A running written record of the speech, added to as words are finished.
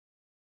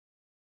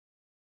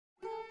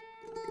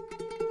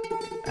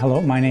Hello,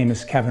 my name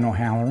is Kevin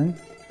O'Halloran,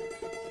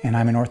 and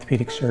I'm an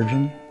orthopedic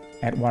surgeon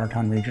at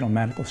Watertown Regional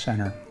Medical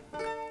Center.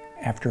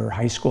 After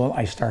high school,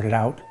 I started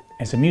out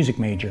as a music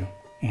major,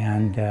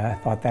 and I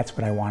thought that's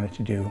what I wanted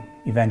to do.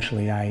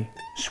 Eventually, I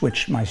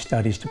switched my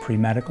studies to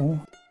pre-medical.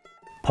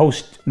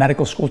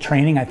 Post-medical school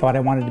training, I thought I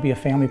wanted to be a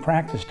family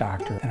practice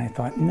doctor, and I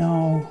thought,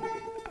 no,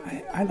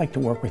 I like to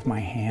work with my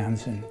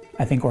hands, and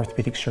I think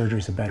orthopedic surgery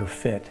is a better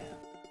fit.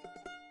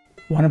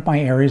 One of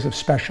my areas of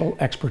special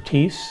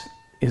expertise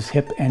is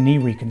hip and knee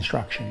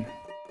reconstruction.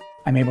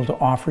 I'm able to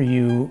offer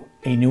you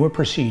a newer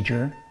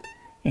procedure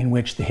in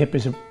which the hip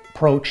is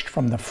approached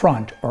from the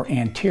front or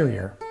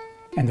anterior,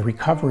 and the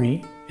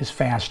recovery is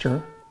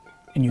faster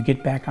and you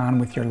get back on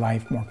with your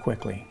life more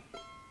quickly.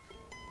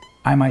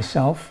 I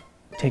myself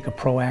take a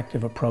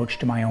proactive approach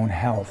to my own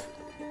health.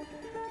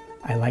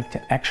 I like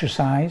to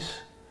exercise.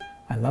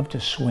 I love to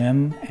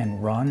swim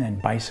and run and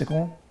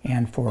bicycle.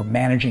 And for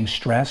managing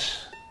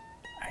stress,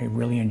 I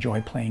really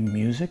enjoy playing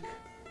music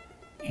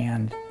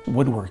and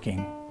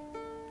woodworking.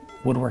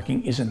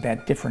 Woodworking isn't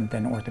that different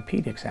than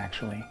orthopedics,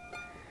 actually.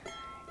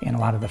 And a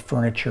lot of the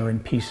furniture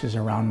and pieces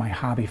around my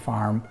hobby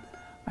farm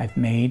I've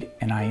made,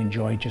 and I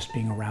enjoy just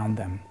being around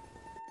them.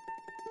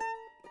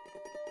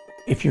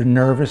 If you're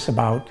nervous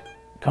about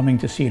coming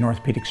to see an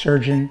orthopedic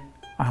surgeon,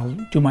 I'll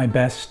do my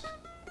best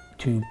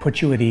to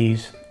put you at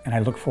ease, and I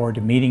look forward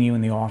to meeting you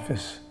in the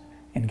office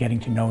and getting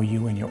to know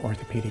you and your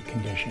orthopedic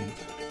conditions.